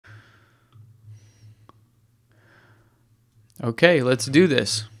Okay, let's do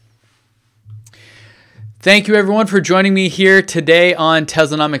this. Thank you everyone for joining me here today on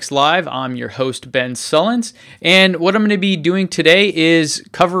Teslanomics Live. I'm your host, Ben Sullins, and what I'm going to be doing today is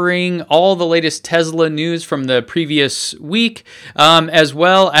covering all the latest Tesla news from the previous week, as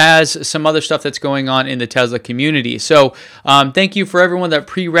well as some other stuff that's going on in the Tesla community. So thank you for everyone that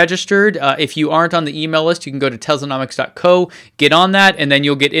pre-registered. If you aren't on the email list, you can go to teslanomics.co, get on that, and then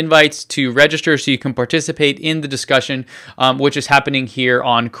you'll get invites to register so you can participate in the discussion, which is happening here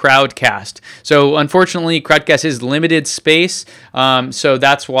on Crowdcast. So unfortunately, Crowdcast is limited space, so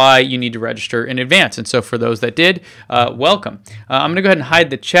that's why you need to register in advance. And so for those that did, welcome. I'm going to go ahead and hide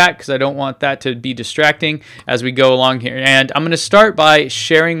the chat because I don't want that to be distracting as we go along here. And I'm going to start by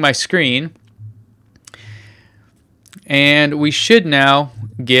sharing my screen. And we should now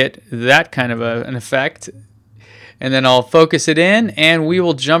get that kind of an effect. And then I'll focus it in, and we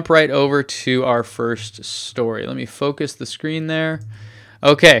will jump right over to our first story. Let me focus the screen there.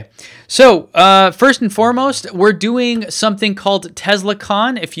 Okay, so first and foremost, we're doing something called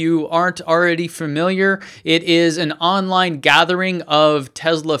Teslacon. If you aren't already familiar, it is an online gathering of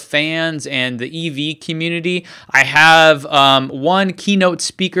Tesla fans and the EV community. I have one keynote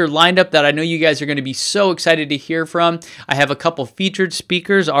speaker lined up that I know you guys are going to be so excited to hear from. I have a couple featured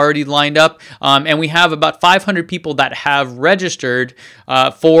speakers already lined up, and we have about 500 people that have registered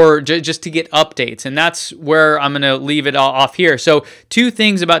for just to get updates, and that's where I'm going to leave it off here. So two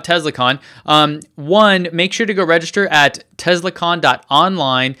things about Teslacon. One, make sure to go register at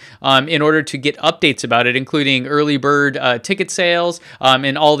teslacon.online in order to get updates about it, including early bird ticket sales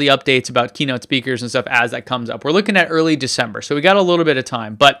and all the updates about keynote speakers and stuff as that comes up. We're looking at early December, so we got a little bit of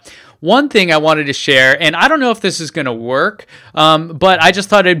time. But one thing I wanted to share, and I don't know if this is going to work, but I just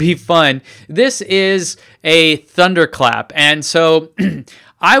thought it'd be fun. This is a Thunderclap, and so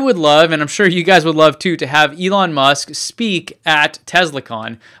I would love, and I'm sure you guys would love too, to have Elon Musk speak at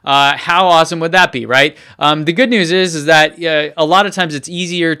Teslacon. How awesome would that be, right? The good news is that a lot of times it's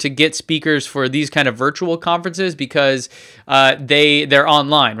easier to get speakers for these kind of virtual conferences because they're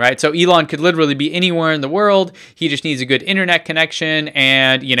online, right? So Elon could literally be anywhere in the world. He just needs a good internet connection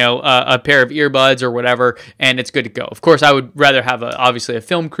and a pair of earbuds or whatever, and it's good to go. Of course, I would rather have obviously a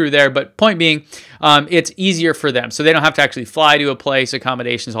film crew there, but point being, it's easier for them, so they don't have to actually fly to a place,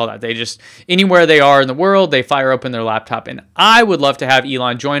 accommodations, all that. They just, anywhere they are in the world, they fire open their laptop, and I would love to have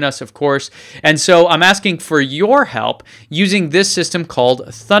Elon join us, of course, and so I'm asking for your help using this system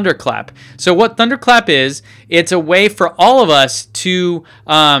called Thunderclap. So what Thunderclap is, it's a way for all of us to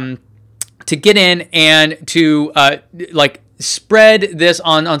get in and to spread this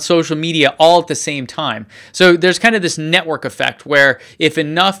on social media all at the same time. So there's kind of this network effect where if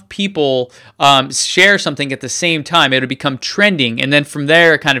enough people share something at the same time, it'll become trending, and then from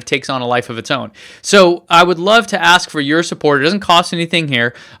there it kind of takes on a life of its own. So I would love to ask for your support. It doesn't cost anything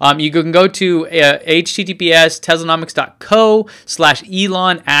here. You can go to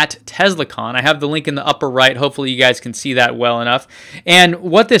https://teslanomics.co/Elon@Teslacon. I have the link in the upper right. Hopefully you guys can see that well enough. And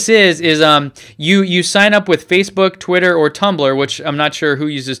what this is you sign up with Facebook, Twitter, or Tumblr, which I'm not sure who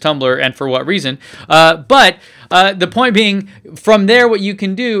uses Tumblr and for what reason. But the point being, from there, what you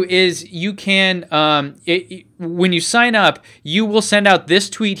can do is you can, when you sign up, you will send out this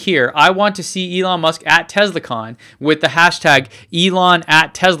tweet here. I want to see Elon Musk at Teslacon with the hashtag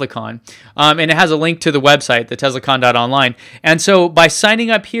Elon@Teslacon. And it has a link to the website, the teslacon.online. And so by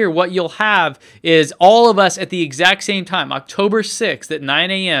signing up here, what you'll have is all of us at the exact same time, October 6th at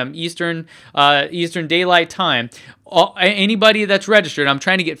 9 a.m. Eastern Daylight Time. Anybody that's registered, I'm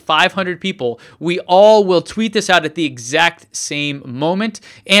trying to get 500 people, we all will tweet this out at the exact same moment,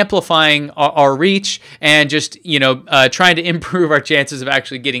 amplifying our reach and just, trying to improve our chances of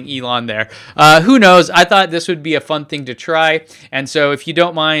actually getting Elon there. Who knows? I thought this would be a fun thing to try. And so if you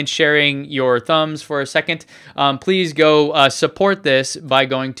don't mind sharing your thumbs for a second, please go support this by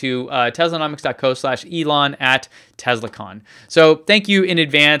going to teslanomics.co/Elon@Teslacon. So thank you in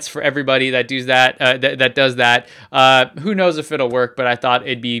advance for everybody that does that. Who knows if it'll work, but I thought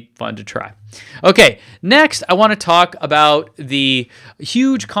it'd be fun to try. Okay, next I want to talk about the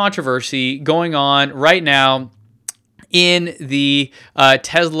huge controversy going on right now in the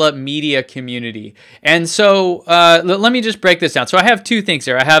Tesla media community. And so let me just break this down. So I have two things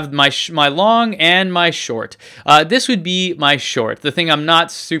here. I have my long and my short. This would be my short, the thing I'm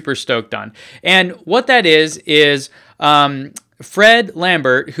not super stoked on. And what that is Fred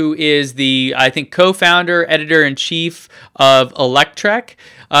Lambert, who is the, I think, co-founder, editor-in-chief of Electrek,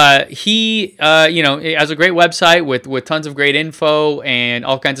 he, has a great website with tons of great info and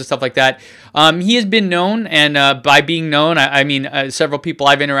all kinds of stuff like that. He has been known, and by being known, I mean several people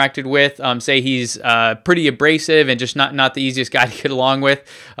I've interacted with say he's pretty abrasive and just not the easiest guy to get along with,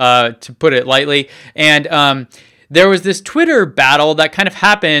 to put it lightly. And there was this Twitter battle that kind of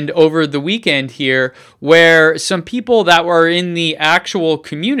happened over the weekend here, where some people that were in the actual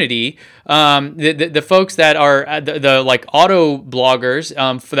community, the folks that are the like auto bloggers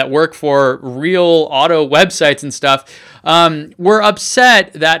that work for real auto websites and stuff, were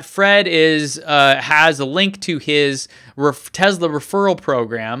upset that Fred has a link to his Tesla referral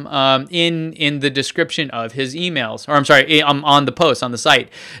program in the description of his emails, or I'm sorry, on the post on the site.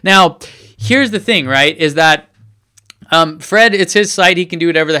 Now, here's the thing, right? Is that Fred, it's his site. He can do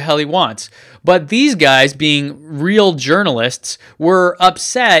whatever the hell he wants. But these guys, being real journalists, were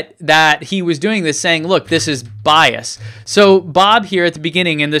upset that he was doing this, saying, look, this is bias. So Bob here at the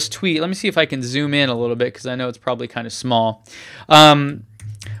beginning in this tweet, let me see if I can zoom in a little bit because I know it's probably kind of small.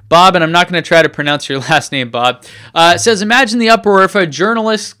 Bob, and I'm not going to try to pronounce your last name, Bob, says, imagine the uproar if a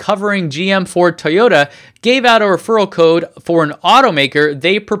journalist covering GM, Ford, Toyota gave out a referral code for an automaker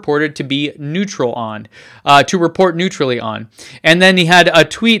they purported to be neutral on, to report neutrally on. And then he had a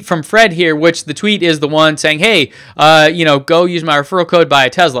tweet from Fred here, which the tweet is the one saying, hey, go use my referral code, buy a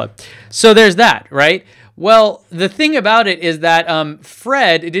Tesla. So there's that, right? Well, the thing about it is that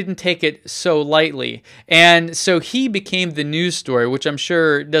Fred didn't take it so lightly, and so he became the news story, which I'm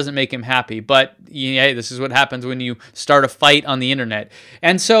sure doesn't make him happy, but yeah, this is what happens when you start a fight on the internet.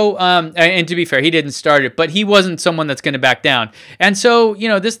 And so, and to be fair, he didn't start it, but he wasn't someone that's going to back down. And so,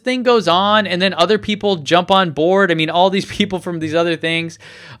 this thing goes on, and then other people jump on board. I mean, all these people from these other things,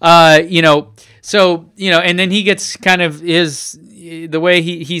 so, and then he gets kind of the way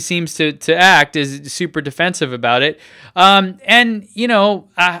he seems to act is super defensive about it. I'm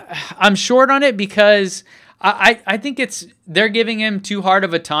short on it because I think they're giving him too hard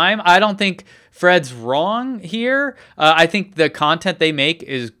of a time. I don't think Fred's wrong here. I think the content they make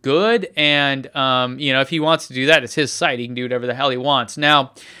is good. And, if he wants to do that, it's his site. He can do whatever the hell he wants.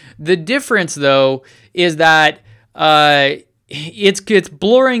 Now, the difference, though, is that it's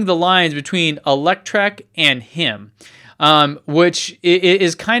blurring the lines between Electrek and him. Which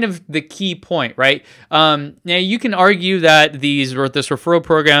is kind of the key point, right? Now, you can argue that this referral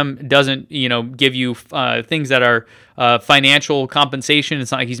program doesn't, give you things that are financial compensation.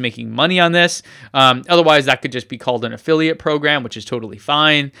 It's not like he's making money on this. Otherwise, that could just be called an affiliate program, which is totally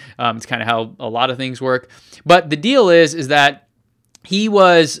fine. It's kind of how a lot of things work. But the deal is that he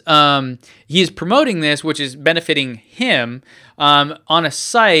is promoting this, which is benefiting him on a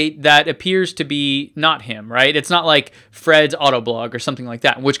site that appears to be not him, right? It's not like Fred's Autoblog or something like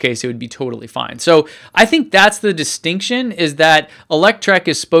that, in which case it would be totally fine. So I think that's the distinction, is that Electrek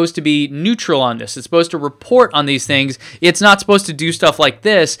is supposed to be neutral on this. It's supposed to report on these things. It's not supposed to do stuff like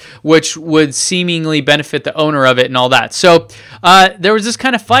this, which would seemingly benefit the owner of it and all that. So there was this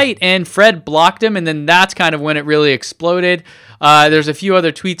kind of fight, and Fred blocked him, and then that's kind of when it really exploded. There's a few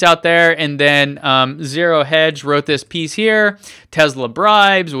other tweets out there, and then Zero Hedge wrote this piece here. Tesla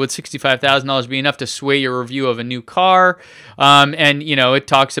bribes, would $65,000 be enough to sway your review of a new car? And it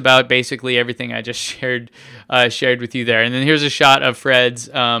talks about basically everything I just shared with you there. And then here's a shot of Fred's,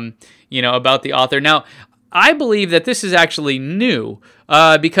 about the author. Now, I believe that this is actually new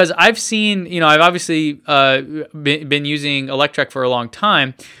because I've seen, I've obviously been using Electrek for a long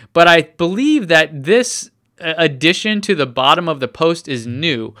time, but I believe that this addition to the bottom of the post is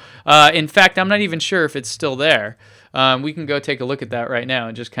new. In fact, I'm not even sure if it's still there. We can go take a look at that right now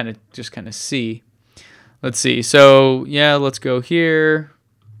and just kind of see. Let's see. So yeah, let's go here.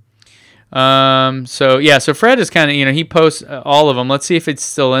 So Fred is kind of, he posts all of them. Let's see if it's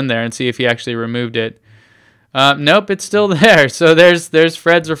still in there and see if he actually removed it. Nope, it's still there. So there's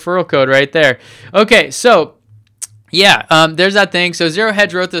Fred's referral code right there. Okay, so yeah, there's that thing. So Zero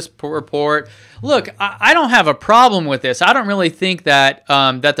Hedge wrote this report. Look, I don't have a problem with this. I don't really think that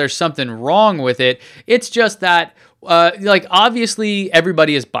that there's something wrong with it. It's just that, obviously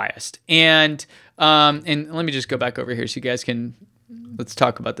everybody is biased. And let me just go back over here so you guys can, let's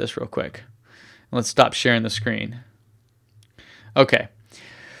talk about this real quick. Let's stop sharing the screen. Okay.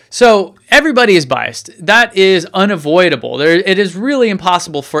 So everybody is biased. That is unavoidable. It is really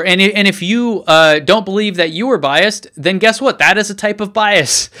impossible for, and if you don't believe that you are biased, then guess what? That is a type of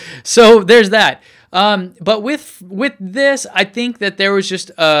bias. So there's that. But with this, I think that there was just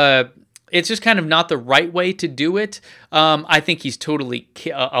it's just kind of not the right way to do it. I think he's totally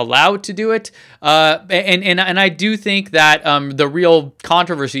allowed to do it. And I do think that the real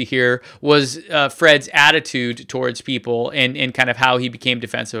controversy here was Fred's attitude towards people and kind of how he became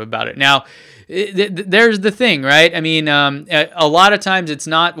defensive about it. Now, there's the thing, right? I mean, a lot of times it's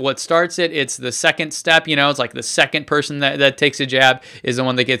not what starts it. It's the second step, you know, it's like the second person that takes a jab is the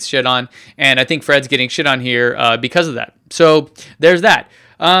one that gets shit on. And I think Fred's getting shit on here because of that. So there's that.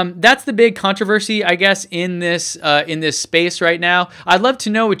 That's the big controversy, I guess, in this space right now. I'd love to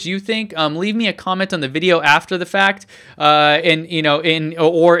know what you think. Leave me a comment on the video after the fact, and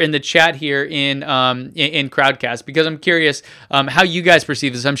or in the chat here in Crowdcast, because I'm curious how you guys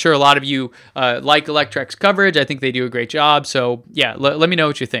perceive this. I'm sure a lot of you like Electrek's coverage. I think they do a great job. So yeah, let me know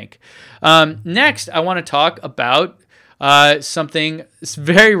what you think. Next, I want to talk about something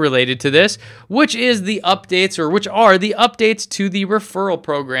very related to this, which is the updates, or which are the updates to the referral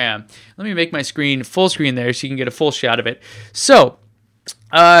program. Let me make my screen full screen there so you can get a full shot of it. So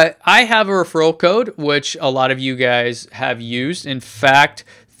I have a referral code, which a lot of you guys have used. In fact,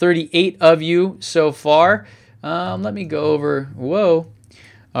 38 of you so far. Let me go over, whoa.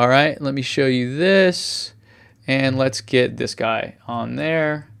 All right, let me show you this, and let's get this guy on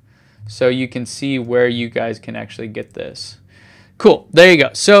there, so you can see where you guys can actually get this. Cool, there you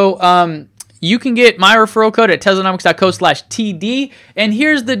go. So you can get my referral code at teslanomics.co/TD, and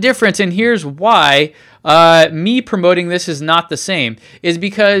here's the difference, and here's why me promoting this is not the same, is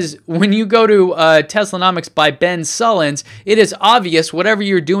because when you go to Teslanomics by Ben Sullins, it is obvious whatever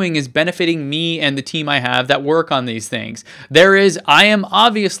you're doing is benefiting me and the team I have that work on these things. I am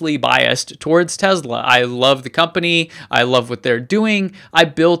obviously biased towards Tesla. I love the company. I love what they're doing. I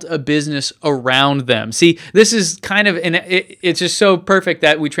built a business around them. See, this is kind of, and it's just so perfect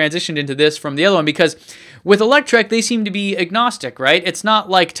that we transitioned into this from the other one, because with Electrek, they seem to be agnostic, right? It's not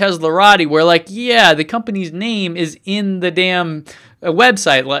like Teslarati, where like, yeah, the company's name is in the damn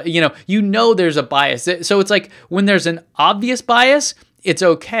website. You know there's a bias. So it's like when there's an obvious bias, it's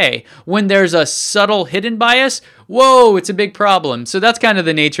okay. When there's a subtle hidden bias, whoa, it's a big problem. So that's kind of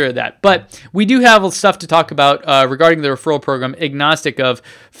the nature of that. But we do have stuff to talk about regarding the referral program, agnostic of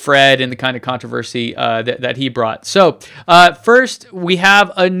Fred and the kind of controversy that he brought. So first, we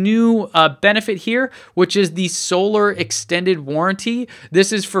have a new benefit here, which is the solar extended warranty.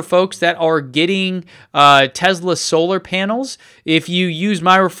 This is for folks that are getting Tesla solar panels. If you use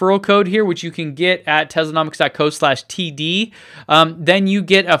my referral code here, which you can get at teslanomics.co/TD, then you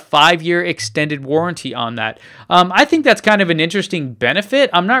get a 5-year extended warranty on that. I think that's kind of an interesting benefit.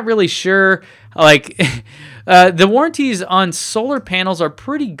 I'm not really sure, like, the warranties on solar panels are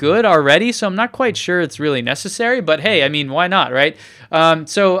pretty good already, so I'm not quite sure it's really necessary, but hey, I mean, why not, right?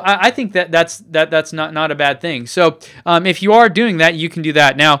 So I think that's not a bad thing. So if you are doing that, you can do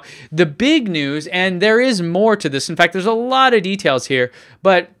that. Now, the big news, and there is more to this, in fact, there's a lot of details here,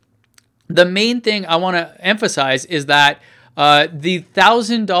 but the main thing I want to emphasize is that the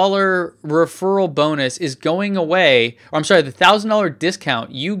 $1,000 referral bonus is going away. Or I'm sorry, the $1,000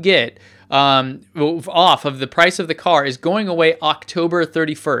 discount you get off of the price of the car is going away October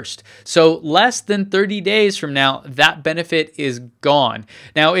 31st. So less than 30 days from now, that benefit is gone.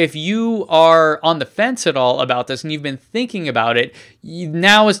 Now, if you are on the fence at all about this and you've been thinking about it,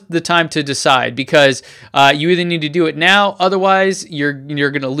 now is the time to decide, because you either need to do it now, otherwise you're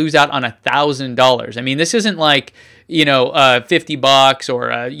going to lose out on $1,000. I mean, this isn't like, $50 or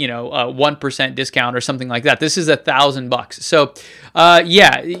a 1% discount or something like that. This is $1,000. So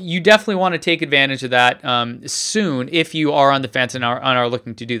yeah, you definitely want to take advantage of that soon if you are on the fence and are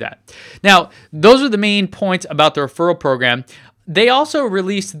looking to do that. Now, those are the main points about the referral program. They also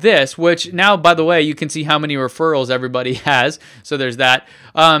released this, which now, by the way, you can see how many referrals everybody has. So there's that.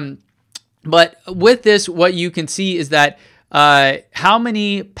 But with this, what you can see is that how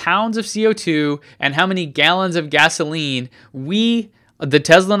many pounds of CO2 and how many gallons of gasoline we, the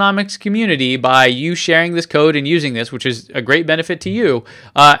Teslanomics community, by you sharing this code and using this, which is a great benefit to you,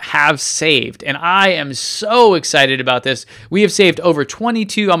 have saved. And I am so excited about this. We have saved over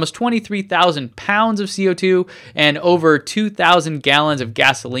almost 23,000 pounds of CO2, and over 2,000 gallons of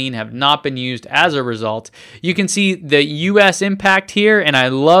gasoline have not been used as a result. You can see the U.S. impact here, and I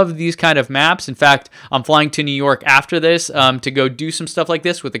love these kind of maps. In fact, I'm flying to New York after this to go do some stuff like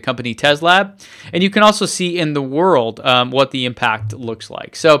this with the company Tesla. And you can also see in the world what the impact looks looks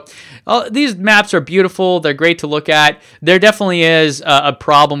like. So these maps are beautiful. They're great to look at. There definitely is a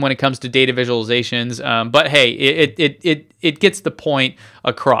problem when it comes to data visualizations, but hey, it gets the point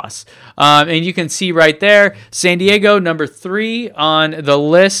across. And you can see right there, San Diego, number 3 on the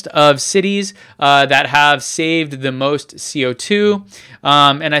list of cities that have saved the most CO2.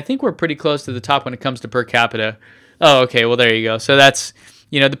 And I think we're pretty close to the top when it comes to per capita. Oh, okay. Well, there you go. So that's,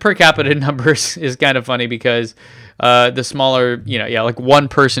 the per capita numbers is kind of funny because the smaller, like one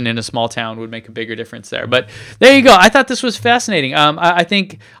person in a small town would make a bigger difference there. But there you go. I thought this was fascinating. I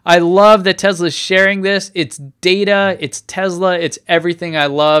think I love that Tesla's sharing this. It's data, it's Tesla, it's everything I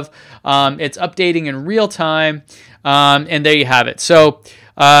love. It's updating in real time. And there you have it. So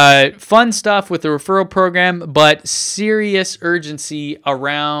fun stuff with the referral program, but serious urgency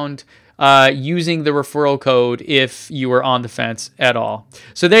around using the referral code if you were on the fence at all.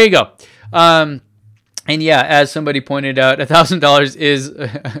 So there you go. And yeah, as somebody pointed out, $1,000 is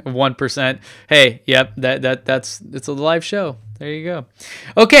 1%. Hey, yep, it's a live show. There you go.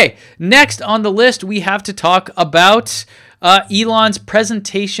 Okay, next on the list, we have to talk about Elon's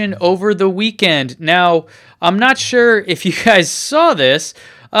presentation over the weekend. Now, I'm not sure if you guys saw this,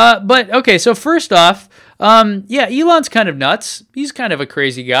 but okay, so first off, yeah, Elon's kind of nuts. He's kind of a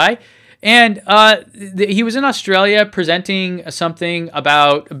crazy guy. And he was in Australia presenting something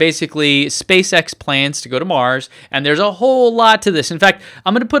about basically SpaceX plans to go to Mars, and there's a whole lot to this. In fact,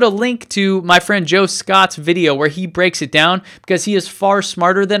 I'm going to put a link to my friend Joe Scott's video where he breaks it down because he is far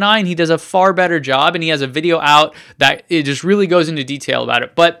smarter than I, and he does a far better job, and he has a video out that it just really goes into detail about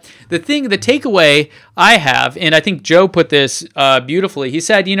it. But the takeaway I have, and I think Joe put this beautifully, he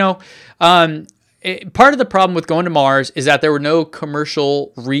said, part of the problem with going to Mars is that there were no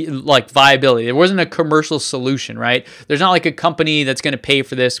commercial viability. There wasn't a commercial solution, right? There's not like a company that's going to pay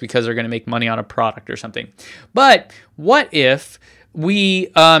for this because they're going to make money on a product or something. But what if we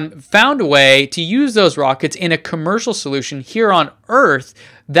found a way to use those rockets in a commercial solution here on Earth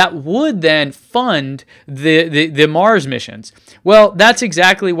that would then fund the Mars missions? Well, that's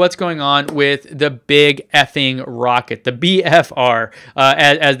exactly what's going on with the big effing rocket, the BFR,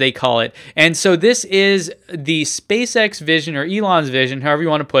 as they call it. And so this is the SpaceX vision, or Elon's vision, however you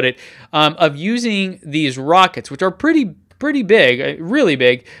want to put it, of using these rockets, which are pretty big, really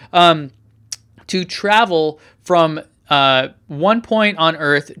big, to travel from one point on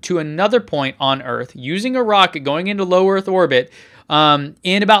Earth to another point on Earth using a rocket going into low Earth orbit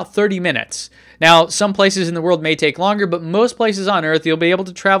in about 30 minutes. Now, some places in the world may take longer, but most places on Earth you'll be able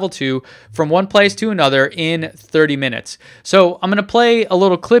to travel to from one place to another in 30 minutes. So I'm going to play a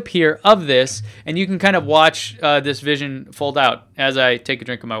little clip here of this, and you can kind of watch this vision fold out as I take a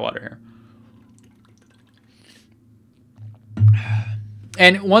drink of my water here.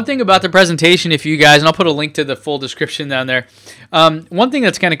 And one thing about the presentation, if you guys, and I'll put a link to the full description down there. One thing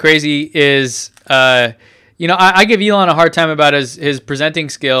that's kind of crazy is, I give Elon a hard time about his presenting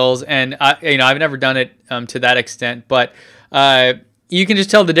skills, and I've never done it to that extent, but you can just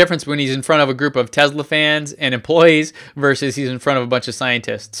tell the difference when he's in front of a group of Tesla fans and employees versus he's in front of a bunch of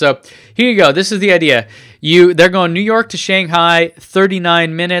scientists. So here you go. This is the idea. They're going New York to Shanghai,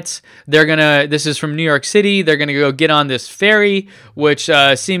 39 minutes. This is from New York City. They're gonna go get on this ferry, which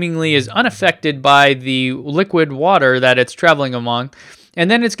seemingly is unaffected by the liquid water that it's traveling among.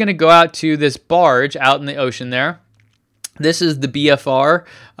 And then it's gonna go out to this barge out in the ocean there. This is the BFR,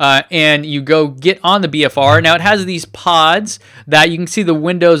 and you go get on the BFR. Now, it has these pods that you can see the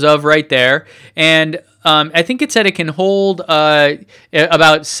windows of right there, and I think it said it can hold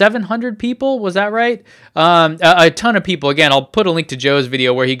about 700 people. Was that right? A ton of people. Again, I'll put a link to Joe's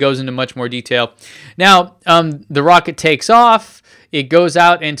video where he goes into much more detail. Now, the rocket takes off. It goes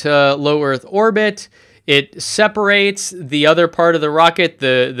out into low Earth orbit. It separates the other part of the rocket,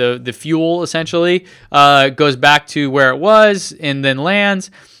 the fuel essentially, goes back to where it was and then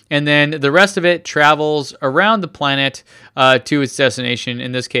lands. And then the rest of it travels around the planet to its destination.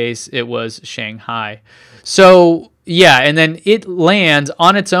 In this case, it was Shanghai. So yeah, and then it lands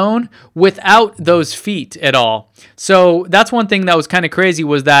on its own without those feet at all. So that's one thing that was kind of crazy,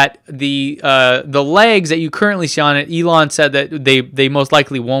 was that the legs that you currently see on it, Elon said that they most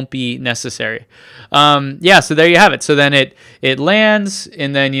likely won't be necessary. Yeah, so there you have it. So then it lands,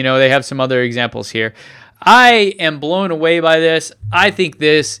 and then they have some other examples here. I am blown away by this. I think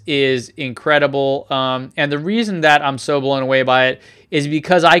this is incredible. And the reason that I'm so blown away by it is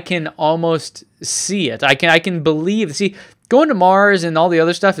because I can almost see it. I can believe. See, going to Mars and all the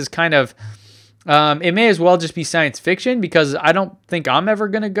other stuff is kind of, it may as well just be science fiction, because I don't think I'm ever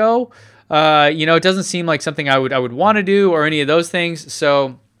going to go. It doesn't seem like something I would want to do or any of those things.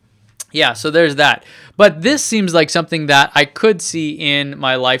 So Yeah, so there's that. But this seems like something that I could see in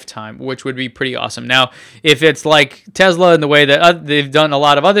my lifetime, which would be pretty awesome. Now, if it's like Tesla in the way that they've done a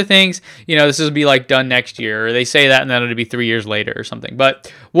lot of other things, this will be like done next year, or they say that and then it'll be 3 years later or something.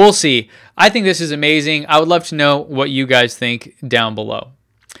 But we'll see. I think this is amazing. I would love to know what you guys think down below.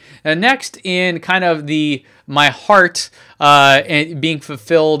 And next, in kind of my heart and being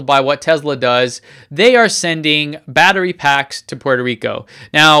fulfilled by what Tesla does, they are sending battery packs to Puerto Rico.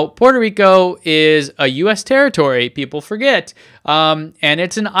 Now, Puerto Rico is a U.S. territory, people forget, and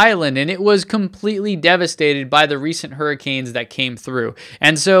it's an island, and it was completely devastated by the recent hurricanes that came through.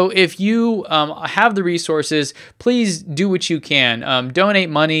 And so if you have the resources, please do what you can. Donate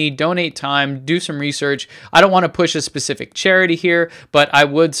money, donate time, do some research. I don't want to push a specific charity here, but I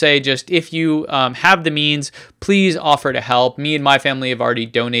would say just if you have the means, please offer to help. Me and my family have already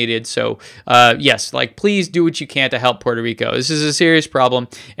donated. So yes, please do what you can to help Puerto Rico. This is a serious problem,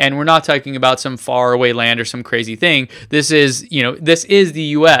 and we're not talking about some faraway land or some crazy thing. This is, this is the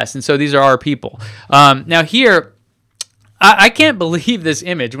U.S., and so these are our people. Now here, I can't believe this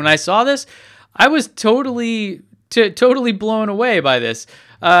image. When I saw this, I was totally blown away by this.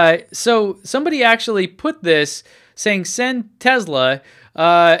 So somebody actually put this saying, send Tesla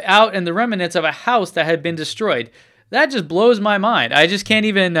out in the remnants of a house that had been destroyed. That just blows my mind. I just can't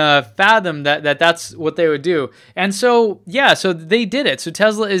even fathom that's what they would do. And so, yeah, so they did it. So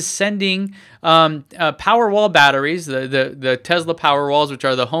Tesla is sending Powerwall batteries, the Tesla Powerwalls, which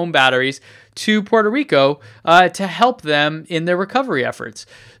are the home batteries, to Puerto Rico to help them in their recovery efforts.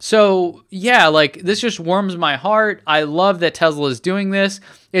 So, yeah, this just warms my heart. I love that Tesla is doing this.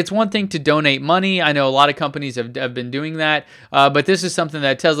 It's one thing to donate money. I know a lot of companies have been doing that, but this is something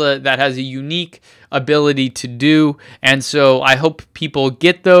that Tesla that has a unique ability to do, and so I hope people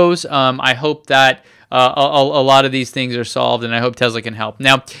get those. I hope that a lot of these things are solved, and I hope Tesla can help.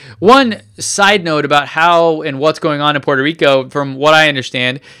 Now, one side note about how and what's going on in Puerto Rico, from what I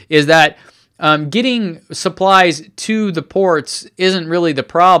understand, is that getting supplies to the ports isn't really the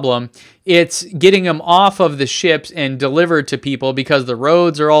problem. It's getting them off of the ships and delivered to people, because the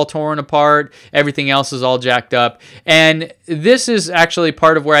roads are all torn apart. Everything else is all jacked up. And this is actually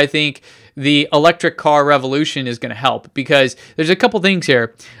part of where I think the electric car revolution is going to help, because there's a couple things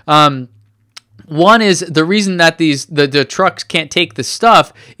here. One is the reason that the trucks can't take the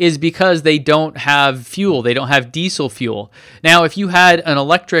stuff is because they don't have fuel. They don't have diesel fuel. Now, if you had an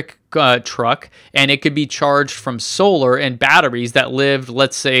electric truck and it could be charged from solar and batteries that lived,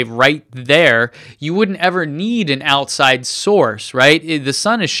 let's say, right there, you wouldn't ever need an outside source, right? The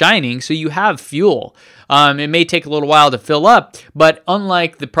sun is shining, so you have fuel. It may take a little while to fill up, but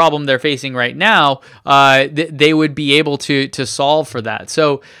unlike the problem they're facing right now, they would be able to solve for that.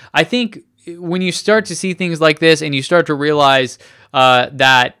 So I think when you start to see things like this and you start to realize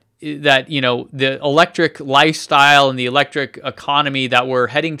that the electric lifestyle and the electric economy that we're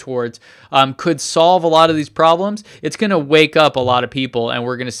heading towards could solve a lot of these problems, it's going to wake up a lot of people, and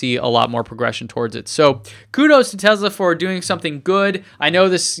we're going to see a lot more progression towards it. So kudos to Tesla for doing something good. I know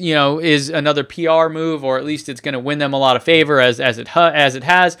this is another PR move, or at least it's going to win them a lot of favor as it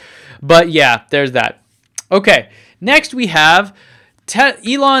has. But yeah, there's that. Okay, next we have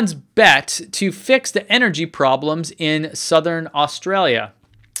Elon's bet to fix the energy problems in southern Australia.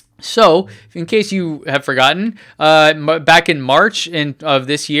 So, in case you have forgotten, back in March of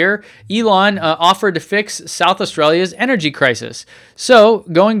this year, Elon offered to fix South Australia's energy crisis. So,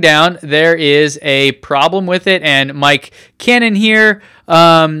 going down, there is a problem with it, and Mike Cannon here,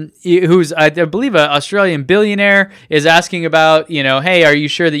 who's, I believe, an Australian billionaire, is asking about, hey, are you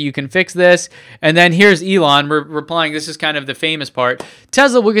sure that you can fix this? And then here's Elon replying, this is kind of the famous part,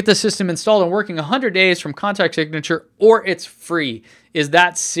 Tesla will get the system installed and working 100 days from contract signature, or it's free. Is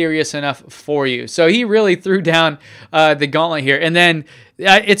that serious enough for you? So he really threw down the gauntlet here. And then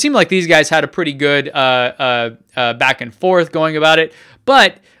it seemed like these guys had a pretty good back and forth going about it.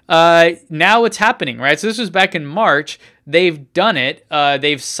 But now it's happening, right? So this was back in March. They've done it.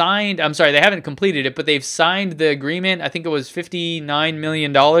 They've signed, I'm sorry, they haven't completed it, but they've signed the agreement. I think it was $59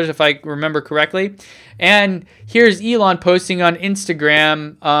 million, if I remember correctly. And here's Elon posting on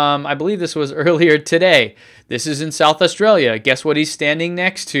Instagram. I believe this was earlier today. This is in South Australia. Guess what he's standing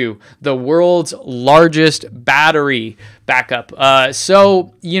next to? The world's largest battery backup.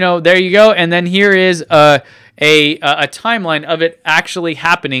 So, there you go. And then here is a timeline of it actually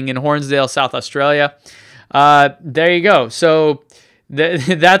happening in Hornsdale, South Australia. There you go. So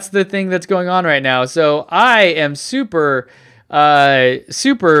that's the thing that's going on right now. So I am super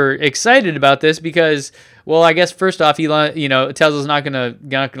super excited about this because, well, I guess first off, Elon, Tesla's not gonna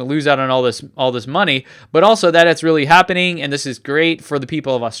lose out on all this money, but also that it's really happening, and this is great for the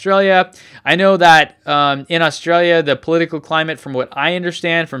people of Australia. I know that in Australia, the political climate, from what I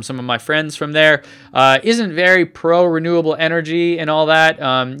understand from some of my friends from there, isn't very pro renewable energy and all that.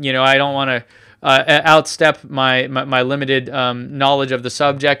 I don't want to outstep my limited knowledge of the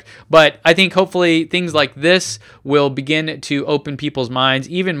subject, but I think hopefully things like this will begin to open people's minds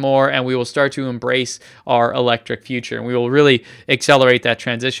even more, and we will start to embrace our electric future, and we will really accelerate that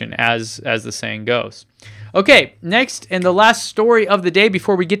transition, as the saying goes. Okay, next and the last story of the day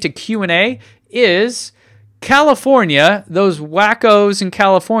before we get to Q&A is California. Those wackos in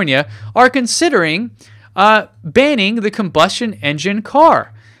California are considering banning the combustion engine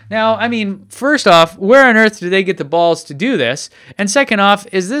car. Now, I mean, first off, where on earth do they get the balls to do this? And second off,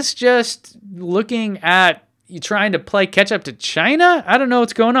 is this just looking at you trying to play catch up to China? I don't know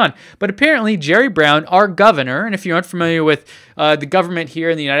what's going on. But apparently, Jerry Brown, our governor, and if you aren't familiar with the government here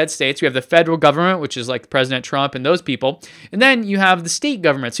in the United States, we have the federal government, which is like President Trump and those people. And then you have the state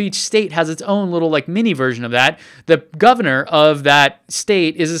government. So each state has its own little like mini version of that. The governor of that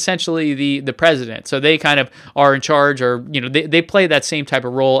state is essentially the president. So they kind of are in charge, or, they play that same type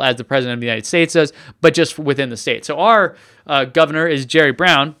of role as the president of the United States does, but just within the state. So our governor is Jerry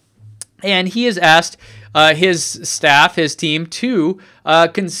Brown, and he has asked his staff, his team, to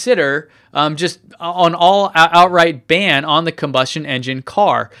consider just an outright ban on the combustion engine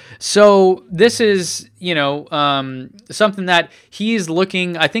car. So this is, something that he's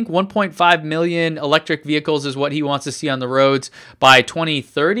looking, I think 1.5 million electric vehicles is what he wants to see on the roads by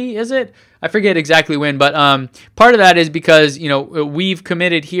 2030, is it? I forget exactly when, but part of that is because we've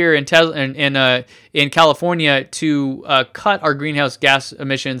committed here in California to cut our greenhouse gas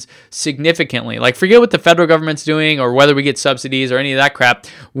emissions significantly. Like, forget what the federal government's doing or whether we get subsidies or any of that crap.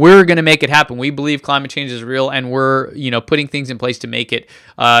 We're going to make it happen. We believe climate change is real, and we're putting things in place to make it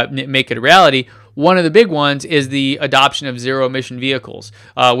a reality. One of the big ones is the adoption of zero-emission vehicles,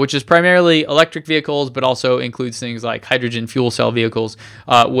 which is primarily electric vehicles, but also includes things like hydrogen fuel cell vehicles,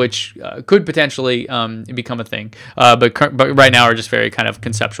 which could potentially become a thing, but right now are just very kind of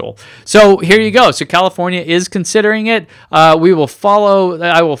conceptual. So here you go. So California is considering it. I will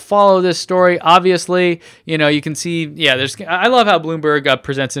follow this story. Obviously, you can see, I love how Bloomberg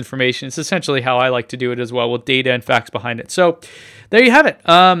presents information. It's essentially how I like to do it as well, with data and facts behind it. So there you have it.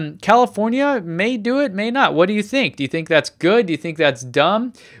 California may do it, may not. What do you think? Do you think that's good? Do you think that's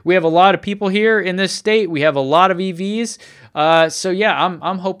dumb? We have a lot of people here in this state. We have a lot of EVs. So yeah,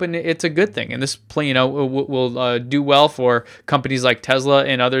 I'm hoping it's a good thing, and this will do well for companies like Tesla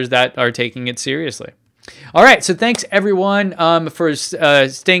and others that are taking it seriously. All right, so thanks everyone for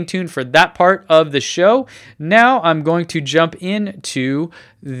staying tuned for that part of the show. Now I'm going to jump into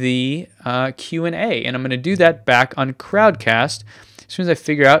the Q&A, and I'm going to do that back on Crowdcast as soon as I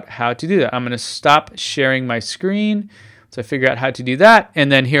figure out how to do that. I'm going to stop sharing my screen so I figure out how to do that, and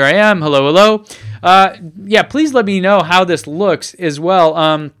then here I am. Hello. Yeah, please let me know how this looks as well.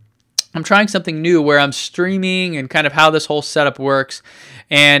 I'm trying something new where I'm streaming and kind of how this whole setup works.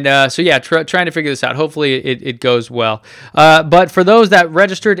 And so yeah, trying to figure this out. Hopefully it goes well. But for those that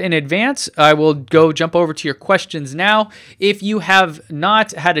registered in advance, I will jump over to your questions now. If you have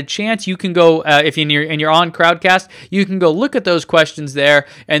not had a chance, you can go, if you're on Crowdcast, you can go look at those questions there,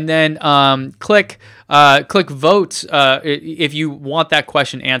 and then click vote if you want that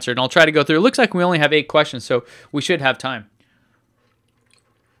question answered. And I'll try to go through. It looks like we only have 8 questions, so we should have time.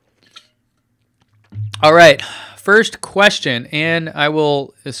 All right, first question, and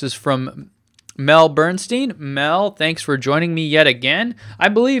this is from Mel Bernstein. Mel, thanks for joining me yet again. I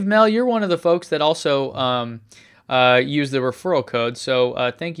believe, Mel, you're one of the folks that also use the referral code,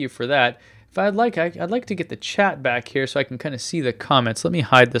 so thank you for that. If I'd like to get the chat back here so I can kind of see the comments. Let me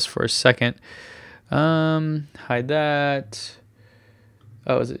hide this for a second. Hide that.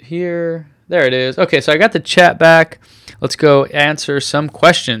 Oh, is it here? There it is. Okay, so I got the chat back. Let's go answer some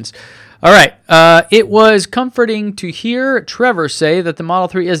questions. All right. It was comforting to hear Trevor say that the Model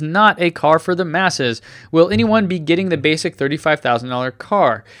 3 is not a car for the masses. Will anyone be getting the basic $35,000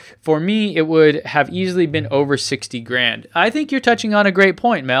 car? For me, it would have easily been over 60 grand. I think you're touching on a great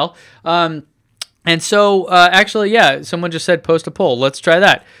point, Mel. And so, actually, yeah, someone just said post a poll. Let's try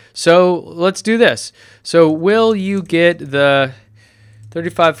that. So let's do this. So will you get the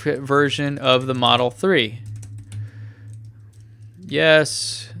 35 version of the Model 3?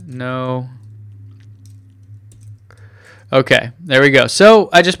 Yes. No. Okay, there we go. So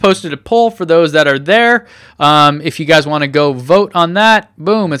I just posted a poll for those that are there. If you guys want to go vote on that,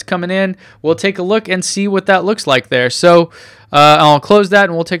 boom, it's coming in. We'll take a look and see what that looks like there. So I'll close that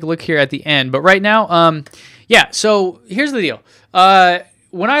and we'll take a look here at the end. But right now, yeah, so here's the deal.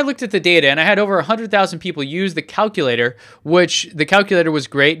 When I looked at the data, and I had over 100,000 people use the calculator, which the calculator was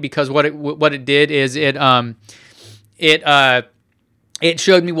great because what it did is it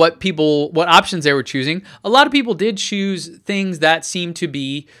showed me what options they were choosing. A lot of people did choose things that seemed to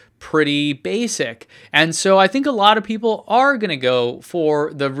be pretty basic. And so I think a lot of people are going to go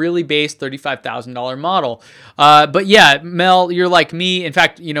for the really base $35,000 model. But yeah, Mel, you're like me. In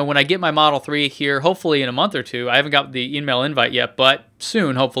fact, you know, when I get my Model 3 here, hopefully in a month or two, I haven't got the email invite yet, but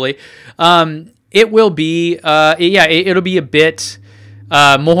soon, hopefully, it will be, it'll be a bit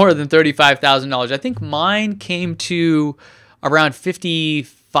more than $35,000. I think mine came to around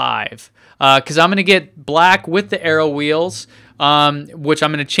 55, because I'm going to get black with the aero wheels, which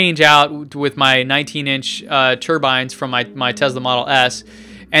I'm going to change out with my 19-inch turbines from my Tesla Model S.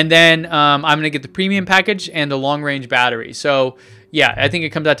 And then I'm going to get the premium package and the long-range battery. So yeah, I think it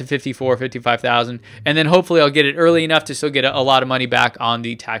comes out to 55,000. And then hopefully I'll get it early enough to still get a lot of money back on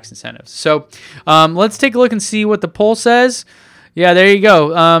the tax incentives. So let's take a look and see what the poll says. Yeah, there you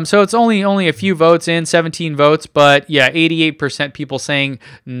go. So it's only a few votes in, 17 votes, but yeah, 88% people saying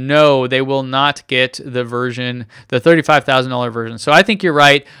no, they will not get the version, the $35,000 version. So I think you're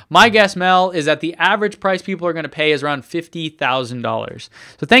right. My guess, Mel, is that the average price people are going to pay is around $50,000.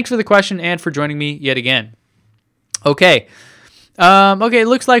 So thanks for the question and for joining me yet again. Okay. Okay, it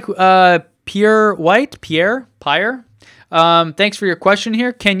looks like Pierre, thanks for your question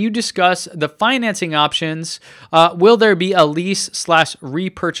here. Can you discuss the financing options? Will there be a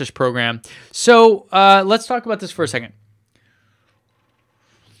lease/repurchase program? So let's talk about this for a second.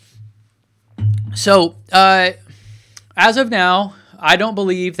 So as of now, I don't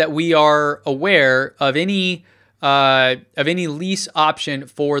believe that we are aware of any lease option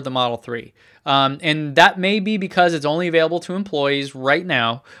for the Model 3. And that may be because it's only available to employees right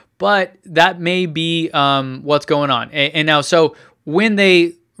now. But that may be what's going on. And now, so when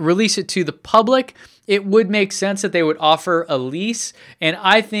they release it to the public, it would make sense that they would offer a lease. And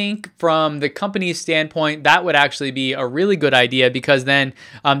I think from the company's standpoint, that would actually be a really good idea, because then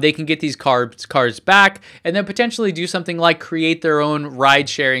they can get these cars back and then potentially do something like create their own ride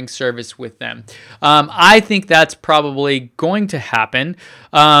sharing service with them. I think that's probably going to happen.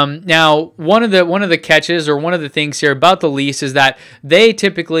 Now, one of the catches, or one of the things here about the lease, is that they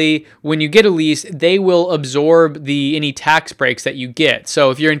typically, when you get a lease, they will absorb any tax breaks that you get. So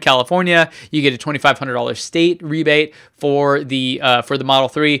if you're in California, you get a $2,500 state rebate for the Model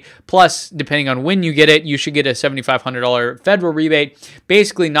 3. Plus, depending on when you get it, you should get a $7,500 federal rebate,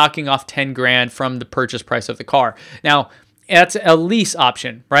 basically knocking off 10 grand from the purchase price of the car. Now, that's a lease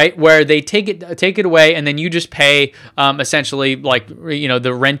option, right? Where they take it away, and then you just pay essentially, like, you know,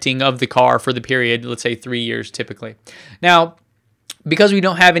 the renting of the car for the period, let's say 3 years typically. Now, because we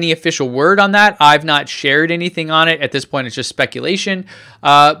don't have any official word on that, I've not shared anything on it. At this point, it's just speculation.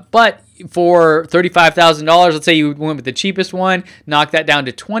 But for $35,000, let's say you went with the cheapest one, knock that down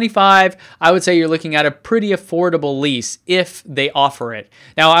to $25,000, I would say you're looking at a pretty affordable lease if they offer it.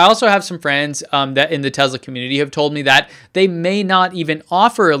 Now, I also have some friends that in the Tesla community have told me that they may not even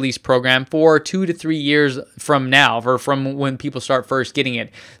offer a lease program for 2 to 3 years from now, or from when people start first getting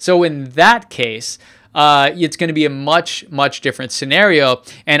it. So in that case, it's going to be a much different scenario.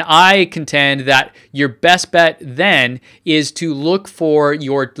 And I contend that your best bet then is to look for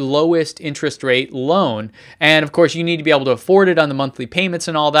your lowest interest rate loan. And of course, you need to be able to afford it on the monthly payments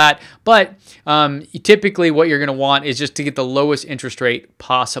and all that. But typically what you're going to want is just to get the lowest interest rate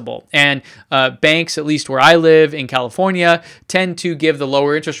possible. And banks, at least where I live in California, tend to give the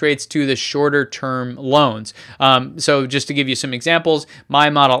lower interest rates to the shorter term loans. So just to give you some examples, my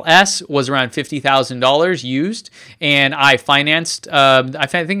Model S was around $50,000 used, and I financed, I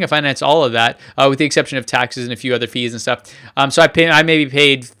think I financed all of that, with the exception of taxes and a few other fees and stuff. So I maybe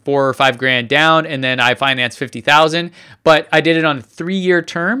paid $4 or $5 grand down, and then I financed $50,000, but I did it on a 3-year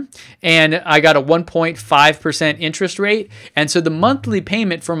term, and I got a 1.5% interest rate. And so the monthly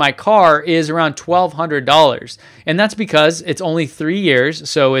payment for my car is around $1,200. And that's because it's only 3 years.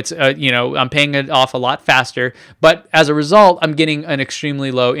 So it's, you know, I'm paying it off a lot faster, but as a result, I'm getting an extremely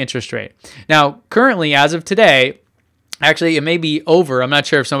low interest rate. Now, currently, as of today, actually, it may be over. I'm not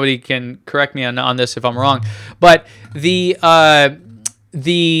sure if somebody can correct me on this if I'm wrong, but Tesla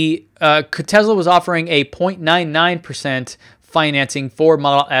was offering a 0.99% financing for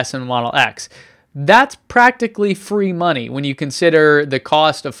Model S and Model X. That's practically free money when you consider the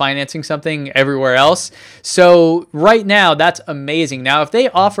cost of financing something everywhere else. So right now, that's amazing. Now, if they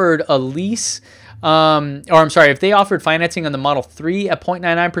offered a lease or I'm sorry, if they offered financing on the Model 3 at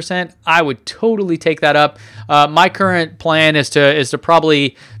 0.99%, I would totally take that up. My current plan is to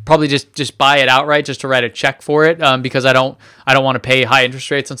probably just buy it outright, just to write a check for it, because I don't want to pay high interest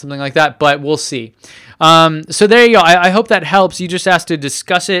rates on something like that. But we'll see. So there you go. I hope that helps. You just asked to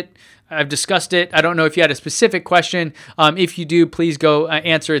discuss it. I've discussed it. I don't know if you had a specific question. If you do, please go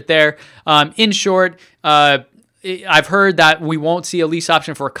answer it there. In short, I've heard that we won't see a lease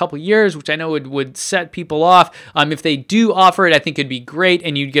option for a couple years, which I know would set people off. If they do offer it, I think it'd be great,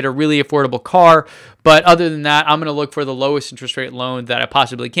 and you'd get a really affordable car. But other than that, I'm going to look for the lowest interest rate loan that I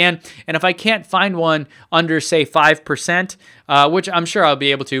possibly can. And if I can't find one under, say, 5%, which I'm sure I'll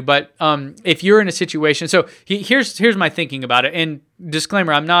be able to, but if you're in a situation, so here's my thinking about it. And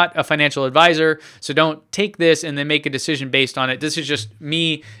disclaimer, I'm not a financial advisor, so don't take this and then make a decision based on it. This is just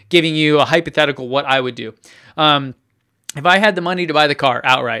me giving you a hypothetical what I would do. If I had the money to buy the car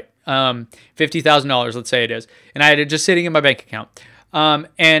outright, $50,000, let's say it is, and I had it just sitting in my bank account,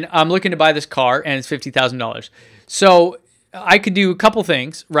 and I'm looking to buy this car, and it's $50,000. So I could do a couple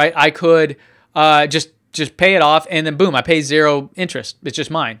things, right? I could just pay it off, and then boom, I pay zero interest. It's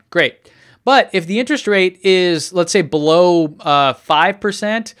just mine. Great. But if the interest rate is, let's say, below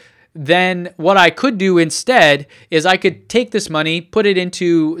 5%, then what I could do instead is I could take this money, put it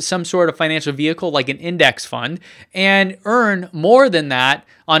into some sort of financial vehicle like an index fund, and earn more than that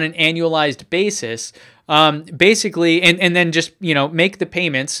on an annualized basis. Basically, and then just, make the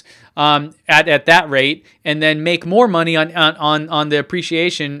payments at that rate, and then make more money on the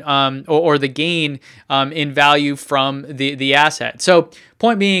appreciation or the gain in value from the asset. So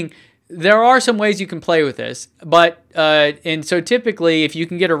point being, there are some ways you can play with this, but and so typically if you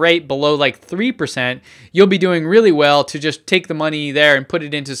can get a rate below like 3%, you'll be doing really well to just take the money there and put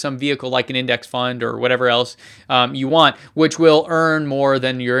it into some vehicle like an index fund or whatever else you want, which will earn more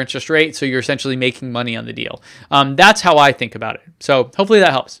than your interest rate. So you're essentially making money on the deal. That's how I think about it. So hopefully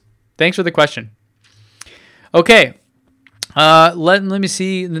that helps. Thanks for the question. Okay, let me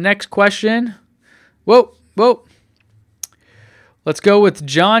see the next question. Whoa. Let's go with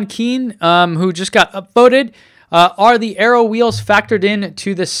John Keen, who just got upvoted. Are the aero wheels factored in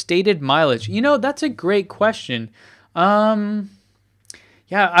to the stated mileage? That's a great question. Yeah,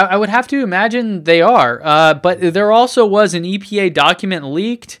 I would have to imagine they are. But there also was an EPA document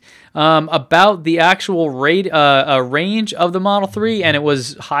leaked about the actual range of the Model 3, and it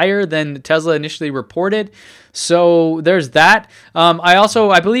was higher than Tesla initially reported. So there's that.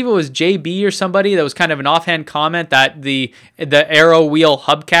 I believe it was JB or somebody that was kind of an offhand comment that the aero wheel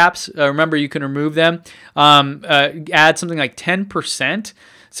hubcaps, remember you can remove them, add something like 10%.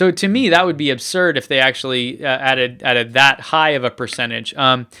 So to me, that would be absurd if they actually added that high of a percentage.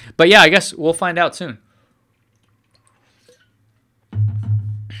 But yeah, I guess we'll find out soon.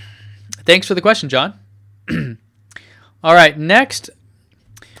 Thanks for the question, John. All right, next.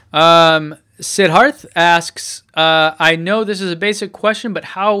 Siddharth asks, I know this is a basic question, but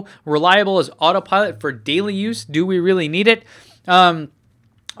how reliable is autopilot for daily use? Do we really need it? I'll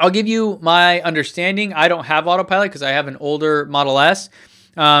give you my understanding. I don't have autopilot because I have an older Model S.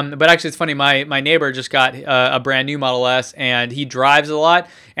 But actually, it's funny. My neighbor just got a brand new Model S, and he drives a lot.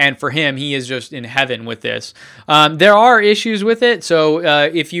 And for him, he is just in heaven with this. There are issues with it. So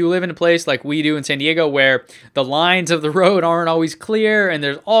if you live in a place like we do in San Diego, where the lines of the road aren't always clear, and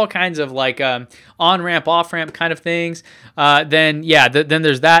there's all kinds of like on-ramp, off-ramp kind of things, then yeah, then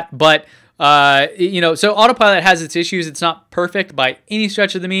there's that. But so autopilot has its issues. It's not perfect by any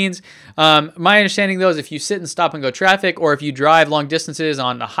stretch of the means. My understanding, though, is if you sit and stop and go traffic, or if you drive long distances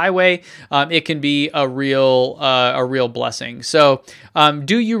on the highway, it can be a real blessing. So,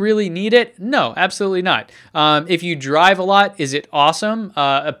 do you really need it? No, absolutely not. If you drive a lot, is it awesome?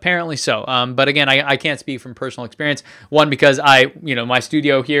 Apparently so. But again, I can't speak from personal experience. One, because my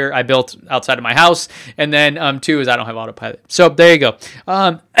studio here I built outside of my house, and then two is I don't have autopilot. So there you go.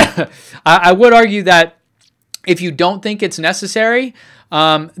 I would argue that if you don't think it's necessary,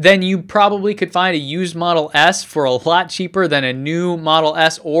 then you probably could find a used Model S for a lot cheaper than a new Model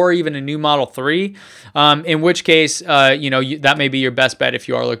S or even a new Model 3, in which case, that may be your best bet if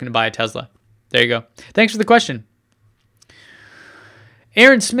you are looking to buy a Tesla. There you go. Thanks for the question.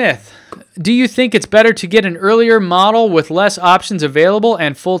 Aaron Smith, do you think it's better to get an earlier model with less options available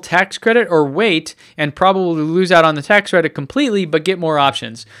and full tax credit, or wait and probably lose out on the tax credit completely but get more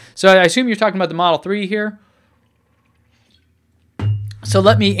options? So I assume you're talking about the Model 3 here. So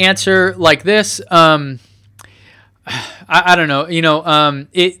let me answer like this. I don't know.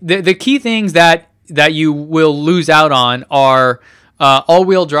 The key things that you will lose out on are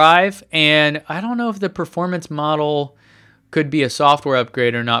all-wheel drive, and I don't know if the performance model could be a software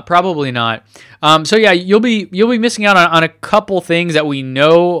upgrade or not. Probably not. So yeah, you'll be missing out on a couple things that we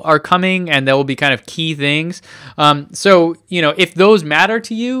know are coming, and they will be kind of key things. So if those matter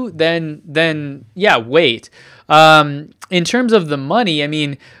to you, then yeah, wait. In terms of the money, I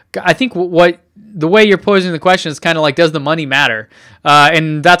mean, I think the way you're posing the question is kind of like, does the money matter?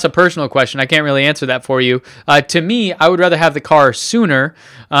 And that's a personal question. I can't really answer that for you. To me, I would rather have the car sooner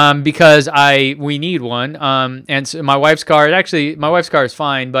because we need one. And so my wife's car is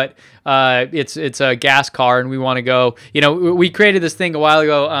fine, but it's a gas car, and we want to go. We created this thing a while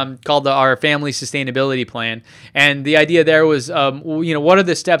ago called our family sustainability plan, and the idea there was, what are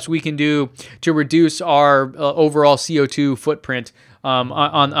the steps we can do to reduce our overall CO2 footprint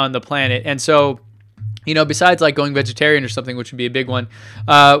on the planet. And so, besides like going vegetarian or something, which would be a big one,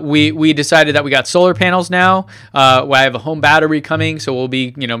 we decided that we got solar panels now. I have a home battery coming, so we'll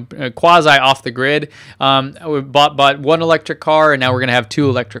be quasi off the grid. We bought one electric car, and now we're gonna have 2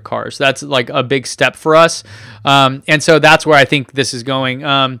 electric cars. That's like a big step for us, and so that's where I think this is going.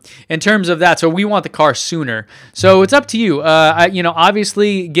 In terms of that, so we want the car sooner. So it's up to you.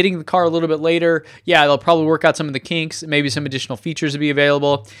 Obviously getting the car a little bit later, yeah, they'll probably work out some of the kinks, maybe some additional features to be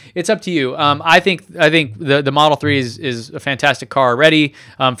available. It's up to you. I think the Model 3 is a fantastic car already,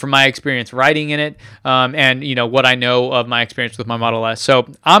 from my experience riding in it, and what I know of my experience with my Model S. So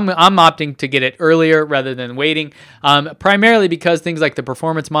I'm opting to get it earlier rather than waiting, primarily because things like the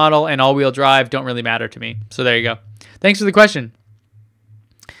performance model and all-wheel drive don't really matter to me. So there you go. Thanks for the question.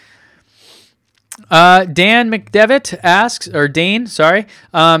 Dan McDevitt asks, or Dane, sorry,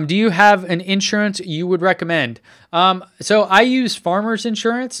 do you have an insurance you would recommend? So I use Farmers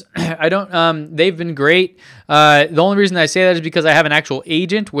Insurance. I don't, they've been great. The only reason I say that is because I have an actual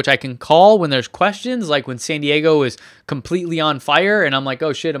agent, which I can call when there's questions, like when San Diego is completely on fire and I'm like,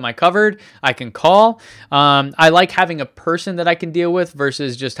 oh shit, am I covered? I can call. I like having a person that I can deal with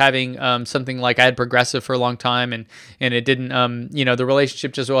versus just having, something like I had Progressive for a long time and it didn't, the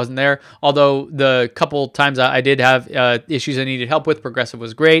relationship just wasn't there. Although the couple times I did have, issues I needed help with, Progressive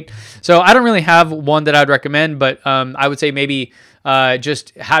was great. So I don't really have one that I'd recommend, but I would say maybe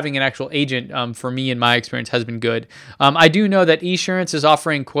just having an actual agent, for me in my experience, has been good. I do know that Esurance is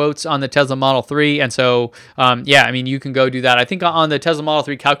offering quotes on the Tesla Model 3, and so yeah, I mean, you can go do that. I think on the Tesla Model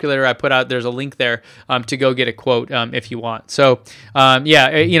 3 calculator I put out, there's a link there to go get a quote if you want. So yeah,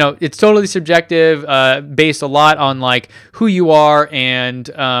 it's totally subjective, based a lot on like who you are and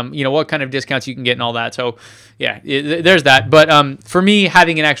what kind of discounts you can get and all that. So yeah, there's that. But for me,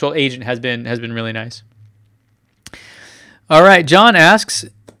 having an actual agent has been really nice. All right, John asks,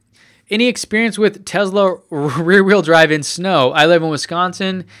 any experience with Tesla rear-wheel drive in snow? I live in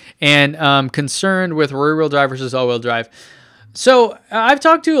Wisconsin and concerned with rear-wheel drive versus all-wheel drive. So I've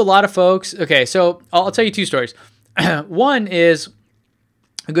talked to a lot of folks. Okay, so I'll tell you 2 stories. One is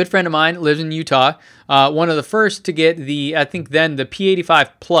a good friend of mine lives in Utah. One of the first to get I think then the P85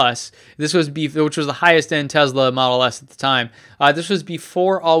 Plus. This was which was the highest end Tesla Model S at the time. This was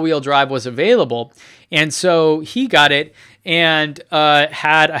before all-wheel drive was available, and so he got it and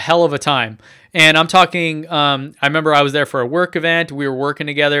had a hell of a time. And I'm talking, I remember I was there for a work event. We were working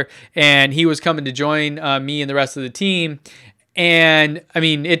together, and he was coming to join me and the rest of the team. And I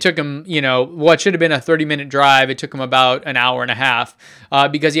mean, it took him, what should have been a 30-minute drive, it took him about an hour and a half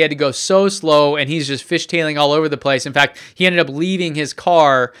because he had to go so slow, and he's just fishtailing all over the place. In fact, he ended up leaving his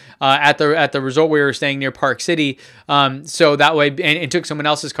car at the resort we were staying near Park City, so that way, and took someone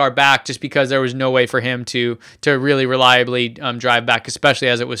else's car back just because there was no way for him to really reliably drive back, especially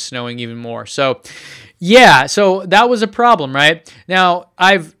as it was snowing even more. So yeah, so that was a problem, right? Now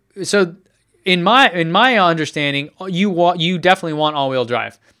in my understanding, you definitely want all-wheel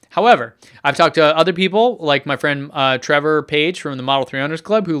drive. However, I've talked to other people, like my friend Trevor Page from the Model 3 Owners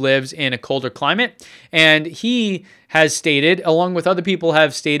Club, who lives in a colder climate, and he has stated, along with other people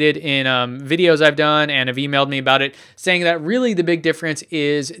have stated in videos I've done and have emailed me about it, saying that really the big difference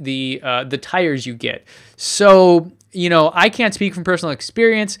is the tires you get. So, I can't speak from personal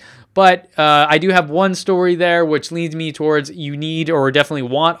experience, but I do have one story there which leads me towards you need or definitely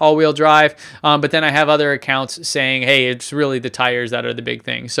want all-wheel drive. But then I have other accounts saying, hey, it's really the tires that are the big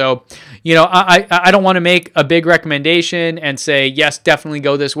thing. So, I don't want to make a big recommendation and say, yes, definitely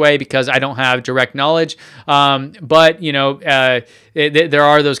go this way because I don't have direct knowledge. But, there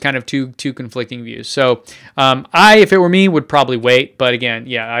are those kind of two conflicting views. So if it were me, would probably wait. But again,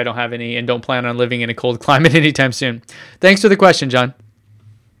 yeah, I don't have any and don't plan on living in a cold climate anytime soon. Thanks for the question, John.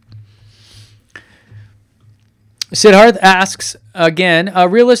 Siddharth asks again,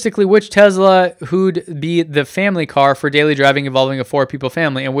 realistically, which Tesla would be the family car for daily driving involving a 4-people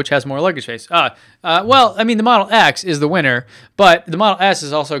family, and which has more luggage space? Well, I mean, the Model X is the winner, but the Model S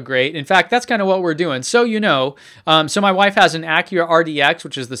is also great. In fact, that's kind of what we're doing. So so my wife has an Acura RDX,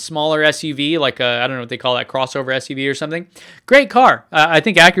 which is the smaller SUV, like I don't know what they call that, crossover SUV or something. Great car. I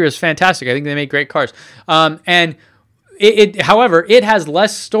think Acura is fantastic. I think they make great cars. However, it has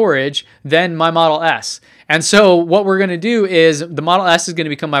less storage than my Model S. And so what we're going to do is the Model S is going to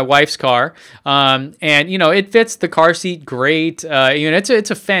become my wife's car. And, it fits the car seat great.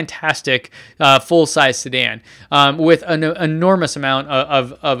 It's a fantastic full-size sedan with an enormous amount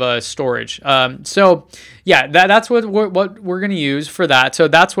of storage. Yeah, that's what we're going to use for that. So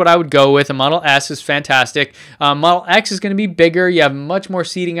that's what I would go with. A Model S is fantastic. Model X is going to be bigger. You have much more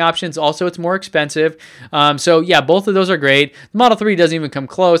seating options. Also, it's more expensive. So yeah, both of those are great. The Model 3 doesn't even come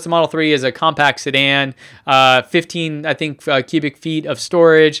close. The Model 3 is a compact sedan, 15, I think, cubic feet of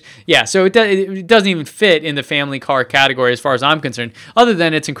storage. Yeah, so it doesn't even fit in the family car category as far as I'm concerned, other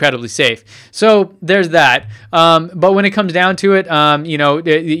than it's incredibly safe. So there's that. But when it comes down to it,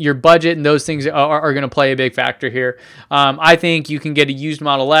 your budget and those things are going to play a big factor here. I think you can get a used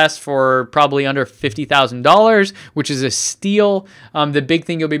Model S for probably under $50,000, which is a steal. The big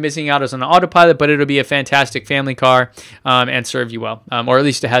thing you'll be missing out is on autopilot, but it'll be a fantastic family car and serve you well, or at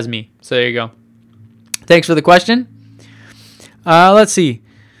least it has me. So there you go. Thanks for the question. Let's see.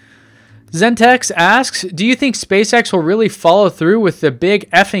 Zentex asks, do you think SpaceX will really follow through with the big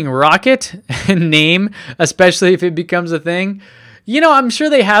effing rocket name, especially if it becomes a thing? I'm sure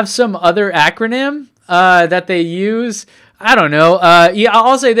they have some other acronym that they use. I don't know. Yeah,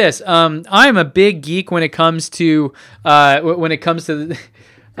 I'll say this. I'm a big geek when it comes to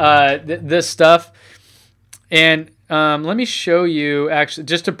this stuff. And let me show you, actually,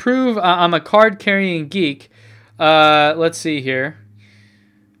 just to prove I'm a card-carrying geek. Let's see here.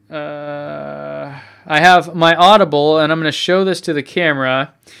 I have my Audible, and I'm going to show this to the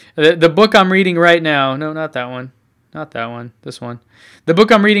camera. The book I'm reading right now. No, not that one. Not that one. This one. The book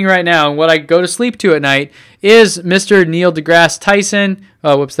I'm reading right now, and what I go to sleep to at night, is Mr. Neil deGrasse Tyson.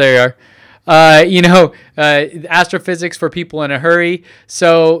 Oh, whoops, there you are. Astrophysics for people in a hurry.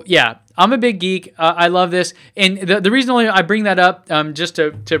 So, yeah, I'm a big geek. I love this. And the reason only I bring that up, just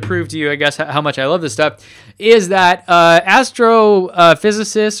to prove to you, I guess, how much I love this stuff, is that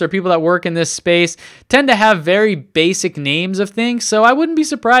astrophysicists or people that work in this space tend to have very basic names of things. So I wouldn't be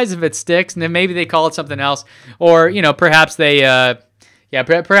surprised if it sticks, and then maybe they call it something else. Or, perhaps they...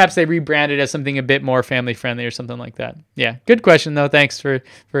 perhaps they rebranded as something a bit more family-friendly or something like that. Yeah, good question, though. Thanks for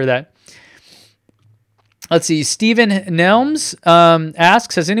that. Let's see. Stephen Nelms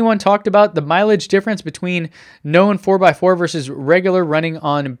asks, has anyone talked about the mileage difference between known 4x4 versus regular running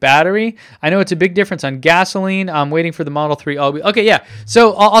on battery? I know it's a big difference on gasoline. I'm waiting for the Model 3. Okay, yeah.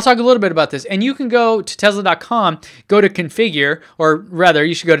 So I'll talk a little bit about this. And you can go to Tesla.com, go to configure, or rather,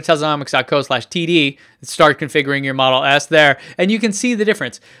 you should go to teslanomics.co/TD, start configuring your Model S there, and you can see the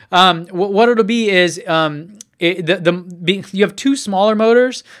difference. What it'll be is... you have two smaller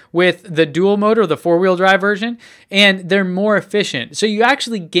motors with the dual motor, the 4-wheel drive version, and they're more efficient. So you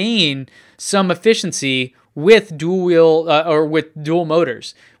actually gain some efficiency with dual wheel or with dual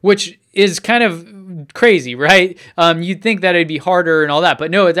motors, which is kind of crazy, right? You'd think that it'd be harder and all that, but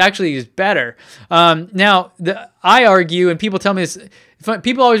no, it actually is better. Now, I argue, and people tell me this.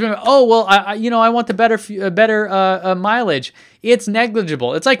 People always remember, oh, well, I want the better mileage. It's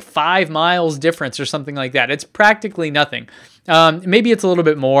negligible. It's like 5 miles difference or something like that. It's practically nothing. Maybe it's a little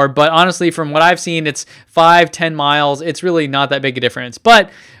bit more, but honestly, from what I've seen, it's 5-10 miles. It's really not that big a difference. But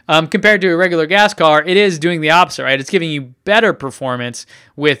compared to a regular gas car, it is doing the opposite, right? It's giving you better performance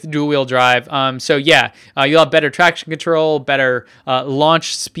with dual-wheel drive. So yeah, you'll have better traction control, better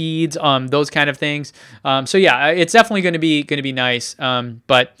launch speeds, those kind of things. So yeah, it's definitely going to be nice.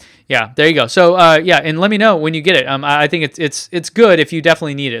 But yeah, there you go. So yeah, and let me know when you get it. I think it's good if you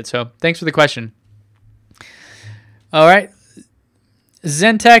definitely need it. So thanks for the question. All right.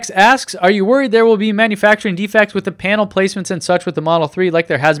 Zentex asks, are you worried there will be manufacturing defects with the panel placements and such with the Model 3 like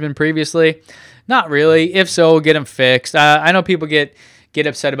there has been previously? Not really. If so, get them fixed. I know people get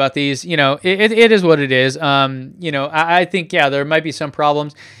upset about these. It is what it is. I think, yeah, there might be some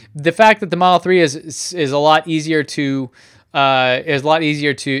problems. The fact that the Model 3 is a lot easier to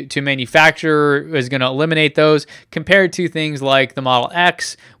manufacture is going to eliminate those compared to things like the Model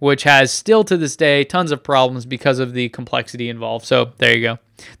X, which has still to this day tons of problems because of the complexity involved. So there you go.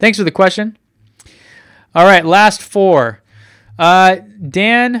 Thanks for the question. All right, last 4.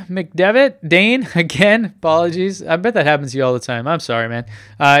 Dan McDevitt, Dane, again, apologies. I bet that happens to you all the time. I'm sorry, man.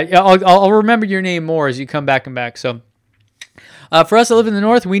 I'll remember your name more as you come back and back. So, for us that live in the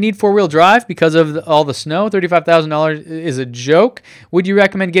north, we need four-wheel drive because of all the snow. $35,000 is a joke. Would you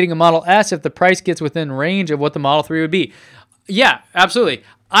recommend getting a Model S if the price gets within range of what the Model 3 would be? Yeah, absolutely.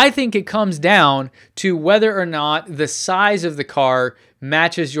 I think it comes down to whether or not the size of the car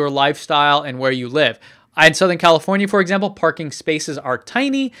matches your lifestyle and where you live. In Southern California, for example, parking spaces are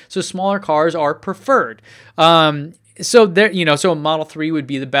tiny, so smaller cars are preferred. So a Model 3 would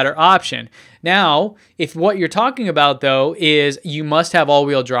be the better option. Now, if what you're talking about though is you must have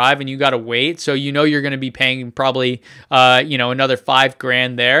all-wheel drive and you got to wait, so you're going to be paying probably another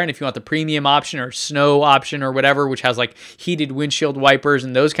 $5,000 there. And if you want the premium option or snow option or whatever, which has like heated windshield wipers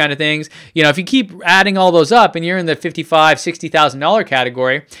and those kind of things, if you keep adding all those up and you're in the $55,000-$60,000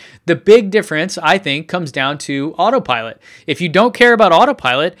 category, the big difference, I think, comes down to autopilot. If you don't care about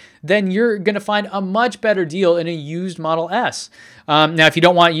autopilot, then you're going to find a much better deal in a used Model S. Now, if you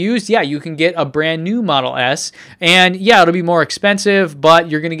don't want used, yeah, you can get a brand new Model S. And yeah, it'll be more expensive, but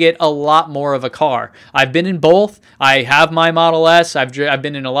you're going to get a lot more of a car. I've been in both. I have my Model S. I've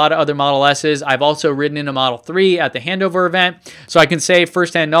been in a lot of other Model S's. I've also ridden in a Model 3 at the handover event. So I can say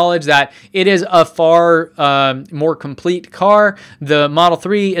firsthand knowledge that it is a far more complete car. The Model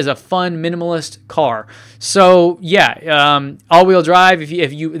 3 is a fun, minimalist car. So yeah, all-wheel drive,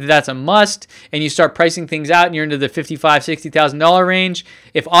 if that's a must, and you start pricing things out and you're into the $55,000-$60,000 range,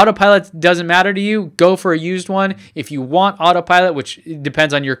 if autopilot doesn't matter to you, go for a used one. If you want autopilot, which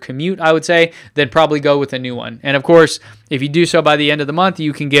depends on your commute, I would say, then probably go with a new one. And of course, if you do so by the end of the month,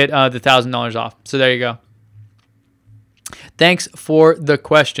 you can get the $1,000 off. So there you go. Thanks for the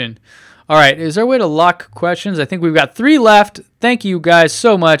question. All right, is there a way to lock questions? I think we've got 3 left. Thank you guys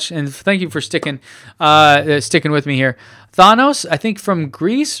so much, and thank you for sticking with me here. Thanos, I think from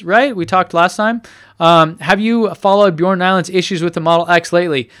Greece, right? We talked last time. Have you followed Bjorn Island's issues with the Model X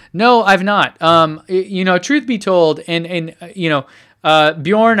lately? No, I've not. Truth be told,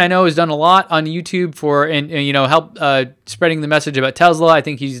 Bjorn, I know, has done a lot on YouTube for help spreading the message about Tesla. I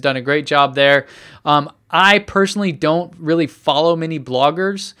think he's done a great job there. I personally don't really follow many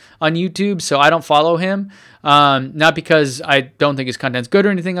bloggers on YouTube, so I don't follow him. Not because I don't think his content's good or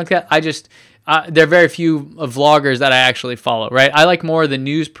anything like that. There are very few vloggers that I actually follow, right? I like more of the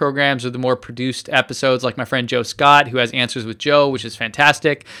news programs or the more produced episodes, like my friend Joe Scott, who has Answers with Joe, which is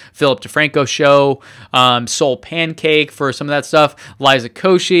fantastic. Philip DeFranco show, Soul Pancake for some of that stuff. Liza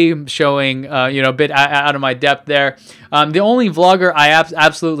Koshy showing, a bit out of my depth there. The only vlogger I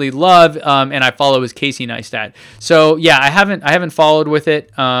absolutely love and I follow is Casey Neistat. So yeah, I haven't followed with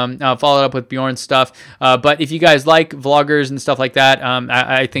it. Followed up with Bjorn's stuff. But if you guys like vloggers and stuff like that,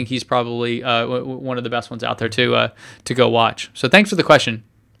 I think he's probably one of the best ones out there to go watch. So thanks for the question.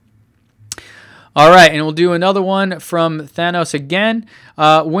 All right, and we'll do another one from Thanos again.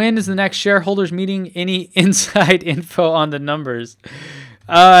 When is the next shareholders meeting? Any inside info on the numbers?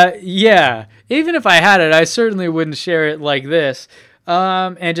 Yeah, even if I had it, I certainly wouldn't share it like this.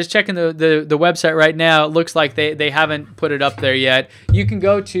 And just checking the website right now, it looks like they haven't put it up there yet. You can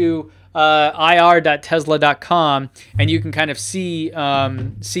go to ir.tesla.com and you can kind of see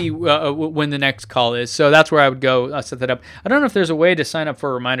when the next call is. So that's where I would go set that up. I don't know if there's a way to sign up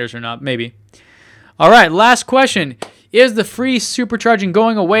for reminders or not. Maybe. All right, last question. Is the free supercharging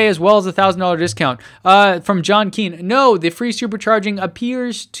going away as well as the $1,000 discount? From John Keane. No, the free supercharging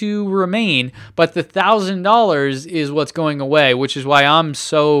appears to remain, but the $1,000 is what's going away, which is why I'm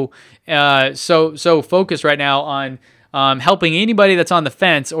so focused right now on helping anybody that's on the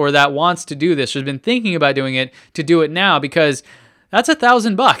fence or that wants to do this or has been thinking about doing it to do it now, because that's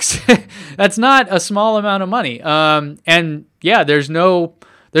 $1,000. That's not a small amount of money. And yeah, there's no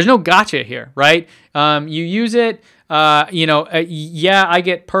gotcha here, right? You use it. Yeah, I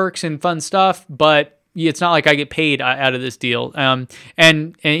get perks and fun stuff, but it's not like I get paid out of this deal.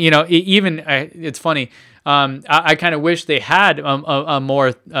 It's funny. I kind of wish they had a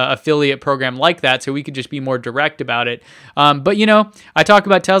more affiliate program like that, so we could just be more direct about it. But I talk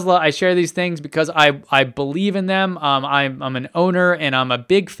about Tesla. I share these things because I believe in them. I'm an owner and I'm a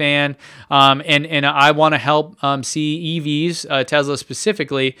big fan. And I want to help see EVs, Tesla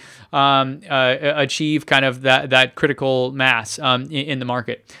specifically, achieve kind of that critical mass in the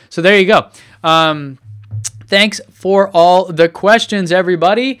market. So there you go. Thanks for all the questions,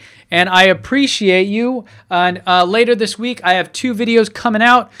 everybody, and I appreciate you. And later this week, I have 2 videos coming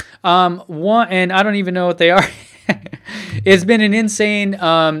out. One, and I don't even know what they are. It's been an insane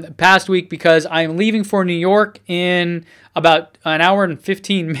past week because I'm leaving for New York in about an hour and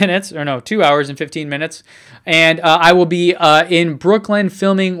 15 minutes, or no, 2 hours and 15 minutes. And I will be in Brooklyn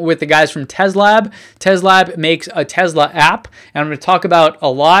filming with the guys from Teslab. Teslab makes a Tesla app, and I'm going to talk about a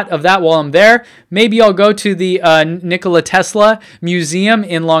lot of that while I'm there. Maybe I'll go to the Nikola Tesla Museum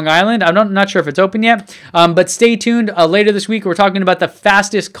in Long Island. I'm not sure if it's open yet, but stay tuned. Later this week, we're talking about the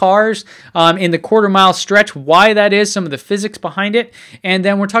fastest cars in the quarter-mile stretch, why that is, some of the physics behind it, and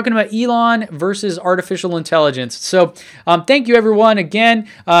then we're talking about Elon versus artificial intelligence. So thank you, everyone. Again,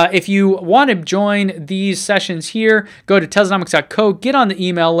 if you want to join these sessions here, go to Teslanomics.co, get on the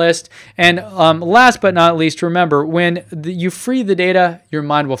email list, and last but not least, remember, when you free the data, your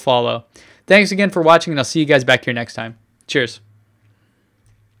mind will follow. Thanks again for watching, and I'll see you guys back here next time. Cheers.